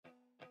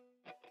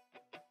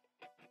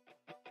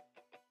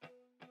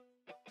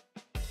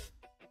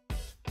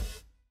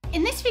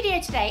In this video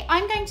today,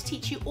 I'm going to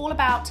teach you all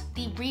about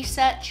the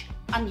research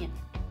onion.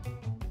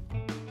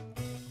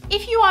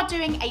 If you are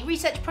doing a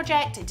research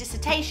project, a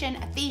dissertation,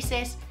 a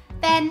thesis,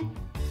 then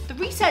the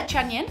research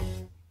onion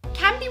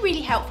can be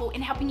really helpful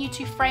in helping you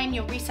to frame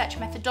your research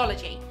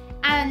methodology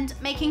and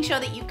making sure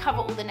that you cover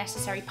all the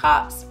necessary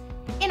parts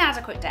in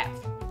adequate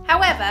depth.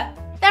 However,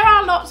 there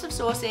are lots of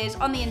sources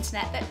on the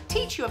internet that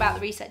teach you about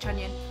the research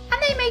onion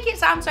and they make it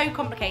sound so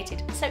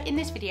complicated. So in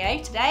this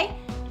video today,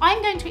 I'm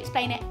going to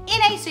explain it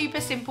in a super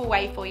simple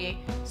way for you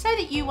so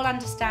that you will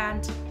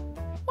understand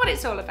what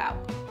it's all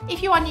about.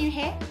 If you are new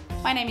here,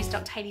 my name is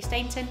Dr.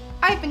 Drhayleystainton.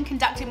 I've been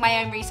conducting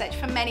my own research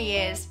for many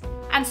years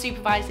and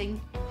supervising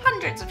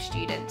hundreds of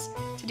students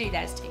to do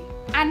theirs too.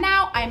 And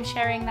now I am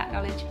sharing that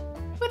knowledge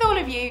with all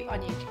of you on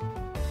YouTube.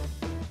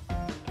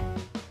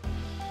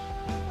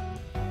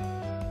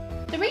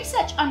 The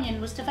research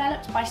onion was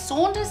developed by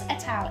Saunders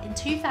et al. In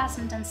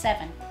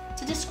 2007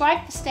 to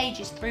describe the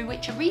stages through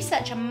which a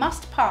researcher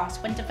must pass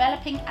when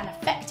developing an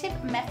effective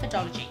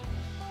methodology.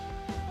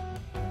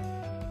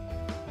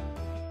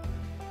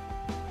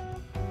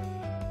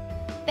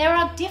 There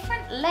are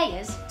different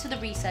layers to the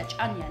research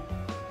onion.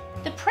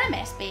 The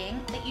premise being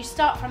that you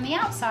start from the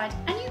outside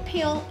and you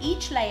peel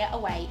each layer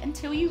away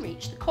until you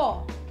reach the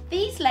core.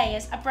 These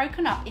layers are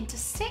broken up into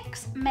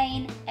 6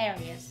 main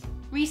areas: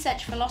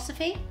 research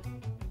philosophy,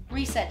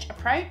 research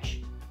approach,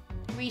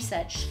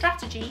 research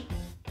strategy,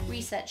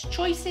 research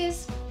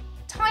choices,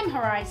 time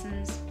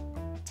horizons,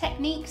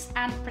 techniques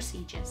and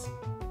procedures.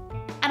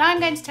 And I'm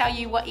going to tell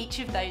you what each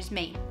of those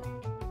mean.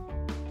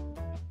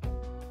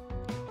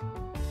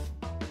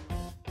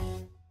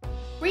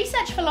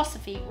 Research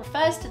philosophy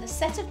refers to the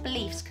set of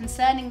beliefs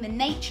concerning the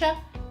nature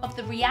of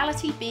the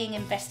reality being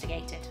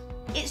investigated.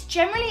 It's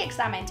generally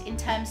examined in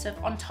terms of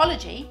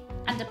ontology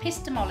and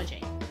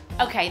epistemology.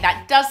 Okay,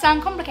 that does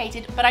sound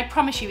complicated, but I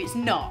promise you it's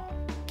not.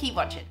 Keep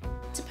watching.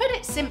 To put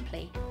it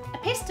simply,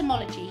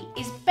 epistemology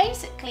is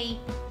basically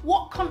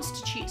what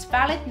constitutes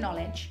valid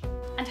knowledge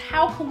and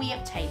how can we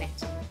obtain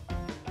it.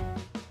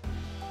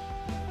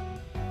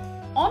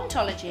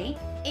 Ontology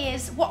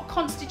is what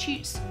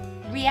constitutes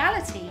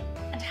reality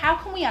and how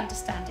can we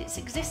understand its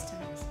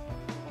existence.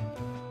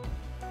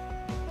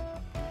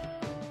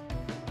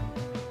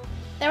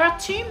 There are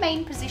 2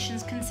 main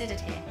positions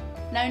considered here,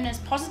 known as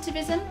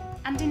positivism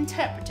and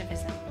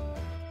interpretivism.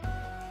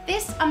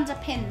 This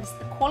underpins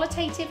the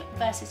qualitative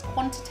versus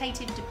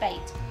quantitative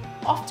debate,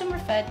 often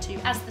referred to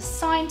as the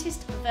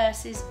scientist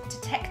versus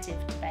detective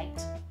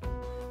debate.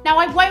 Now,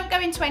 I won't go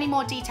into any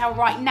more detail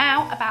right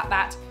now about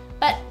that,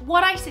 but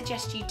what I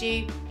suggest you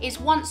do is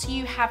once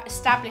you have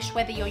established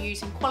whether you're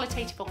using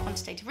qualitative or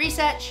quantitative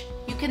research,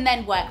 you can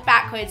then work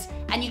backwards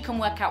and you can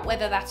work out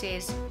whether that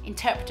is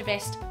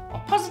interpretivist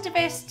or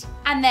positivist,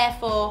 and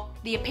therefore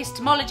the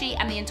epistemology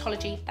and the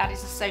ontology that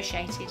is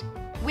associated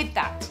with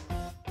that.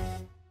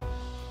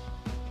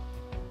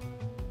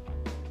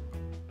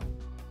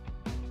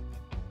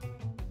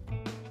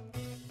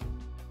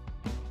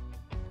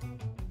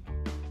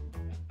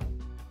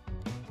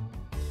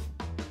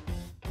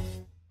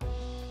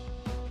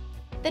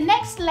 The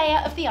next layer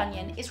of the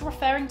onion is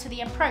referring to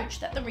the approach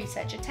that the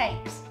researcher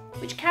takes,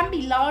 which can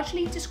be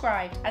largely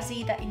described as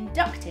either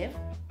inductive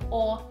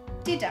or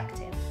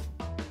deductive.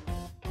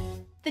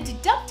 The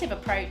deductive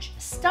approach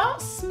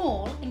starts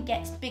small and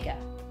gets bigger.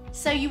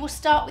 So you will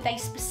start with a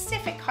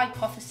specific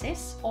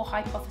hypothesis or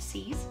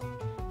hypotheses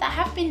that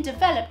have been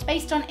developed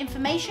based on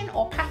information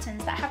or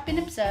patterns that have been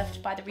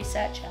observed by the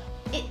researcher.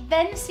 It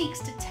then seeks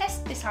to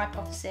test this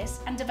hypothesis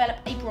and develop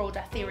a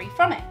broader theory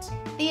from it.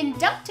 The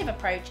inductive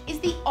approach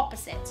is the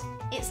opposite.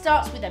 It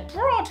starts with a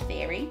broad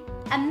theory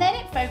and then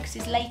it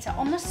focuses later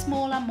on the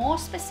smaller, more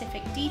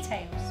specific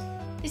details.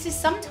 This is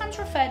sometimes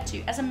referred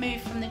to as a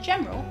move from the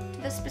general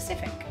to the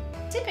specific.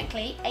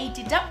 Typically, a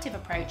deductive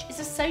approach is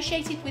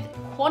associated with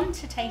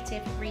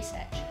quantitative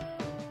research,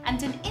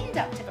 and an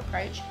inductive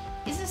approach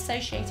is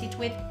associated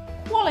with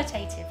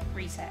qualitative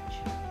research.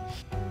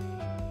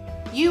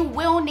 You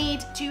will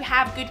need to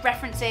have good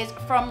references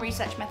from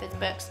research methods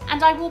books,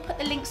 and I will put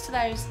the links to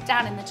those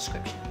down in the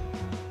description.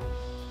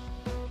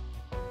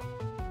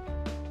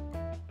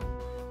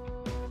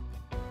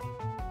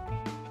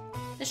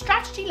 The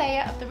strategy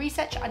layer of the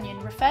research onion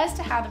refers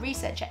to how the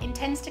researcher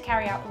intends to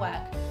carry out the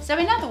work. So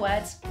in other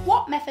words,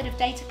 what method of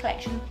data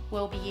collection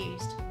will be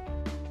used?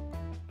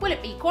 Will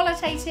it be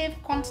qualitative,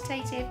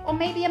 quantitative, or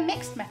maybe a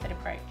mixed method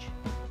approach?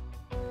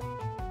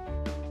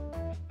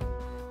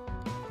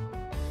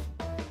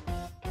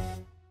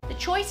 The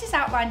choices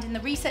outlined in the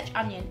research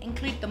onion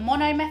include the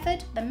mono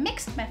method, the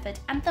mixed method,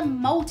 and the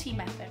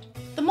multi-method.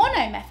 The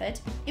mono method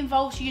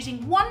involves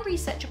using one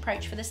research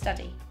approach for the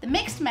study. The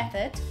mixed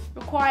method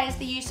requires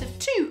the use of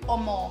 2 or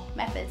more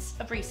methods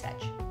of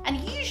research, and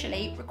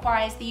usually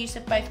requires the use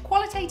of both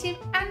qualitative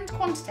and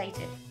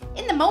quantitative.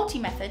 In the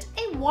multi-method,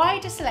 a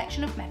wider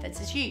selection of methods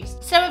is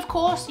used. So of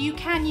course you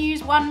can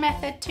use 1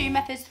 method, 2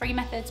 methods, 3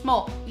 methods,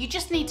 more. You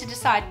just need to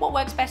decide what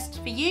works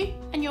best for you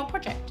and your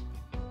project.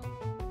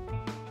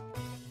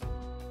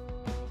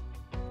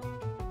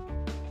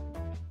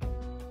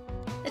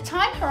 The The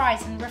time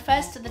horizon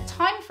refers to the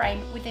time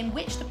frame within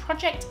which the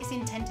project is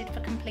intended for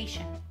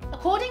completion.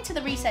 According to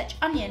the Research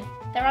Onion,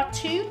 there are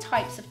two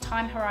types of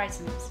time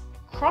horizons: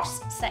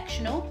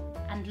 cross-sectional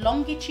and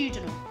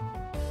longitudinal.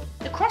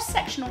 The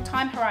cross-sectional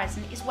time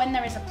horizon is when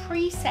there is a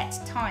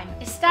preset time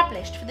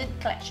established for the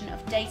collection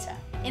of data.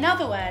 In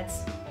other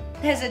words,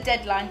 there's a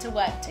deadline to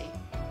work to.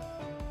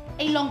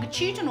 A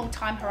longitudinal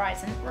time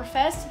horizon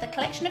refers to the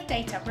collection of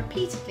data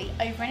repeatedly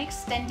over an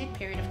extended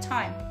period of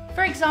time.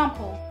 For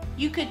example,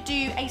 you could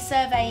do a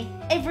survey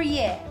every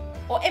year,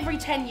 or every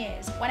 10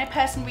 years when a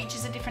person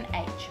reaches a different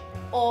age,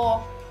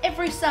 or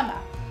every summer.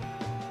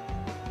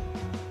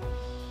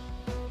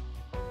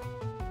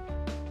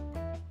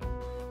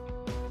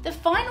 The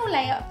final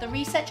layer of the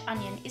Research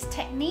Onion is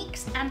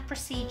techniques and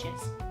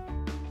procedures.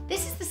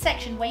 This is the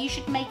section where you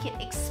should make it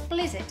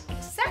explicit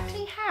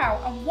exactly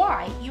how and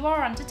why you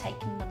are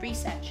undertaking the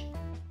research.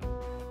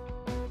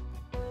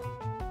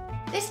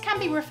 This can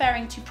be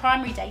referring to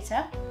primary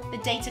data, the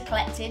data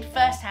collected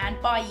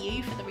firsthand by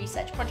you for the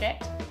research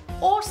project,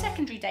 or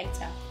secondary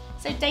data,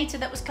 so data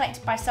that was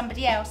collected by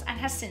somebody else and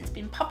has since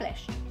been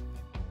published.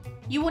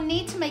 You will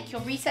need to make your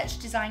research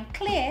design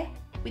clear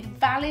with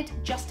valid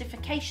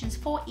justifications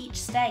for each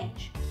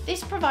stage.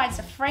 This provides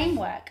a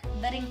framework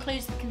that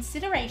includes the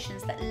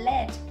considerations that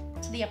led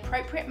to the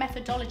appropriate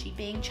methodology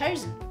being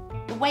chosen,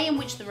 the way in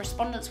which the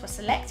respondents were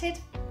selected,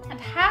 and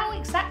how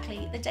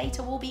exactly the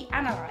data will be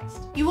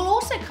analysed. You will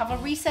also cover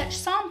research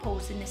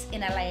samples in this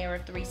inner layer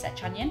of the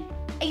Research Onion.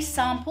 A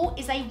sample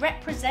is a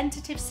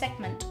representative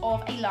segment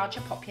of a larger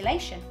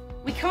population.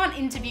 We can't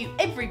interview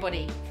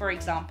everybody, for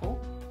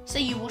example, so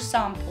you will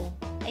sample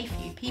a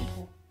few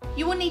people.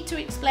 You will need to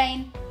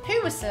explain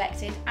who was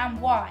selected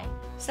and why,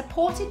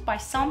 supported by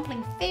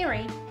sampling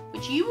theory,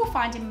 which you will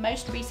find in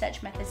most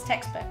research methods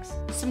textbooks.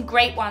 Some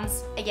great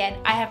ones, again,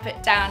 I have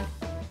put down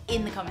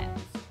in the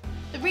comments.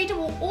 The reader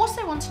will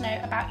also want to know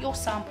about your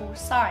sample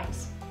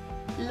size.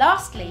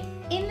 Lastly,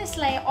 in this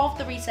layer of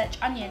the Research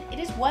Onion, it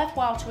is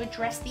worthwhile to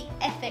address the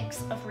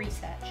ethics of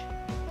research.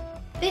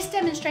 This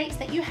demonstrates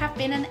that you have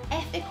been an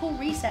ethical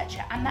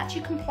researcher and that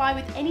you comply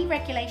with any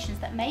regulations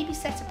that may be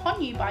set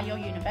upon you by your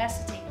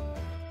university.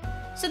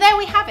 So there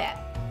we have it.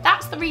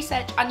 That's the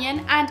Research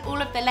Onion and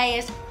all of the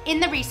layers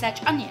in the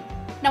Research Onion.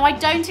 Now, I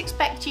don't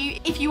expect you,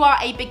 if you are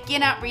a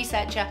beginner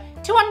researcher,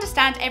 to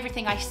understand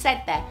everything I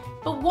said there,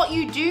 but what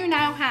you do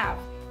now have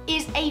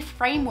is a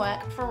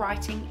framework for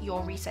writing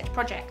your research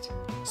project.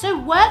 So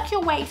work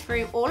your way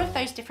through all of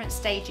those different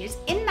stages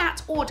in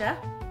that order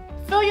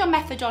for your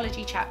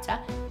methodology chapter,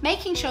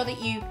 making sure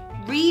that you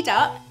read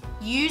up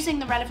using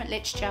the relevant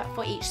literature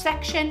for each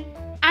section,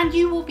 and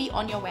you will be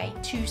on your way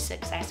to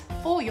success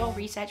for your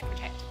research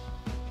project.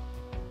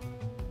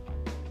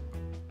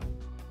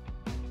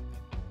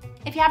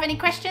 If you have any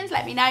questions,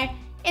 let me know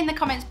in the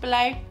comments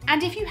below.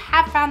 And if you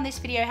have found this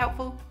video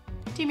helpful,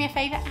 do me a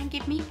favour and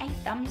give me a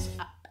thumbs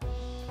up.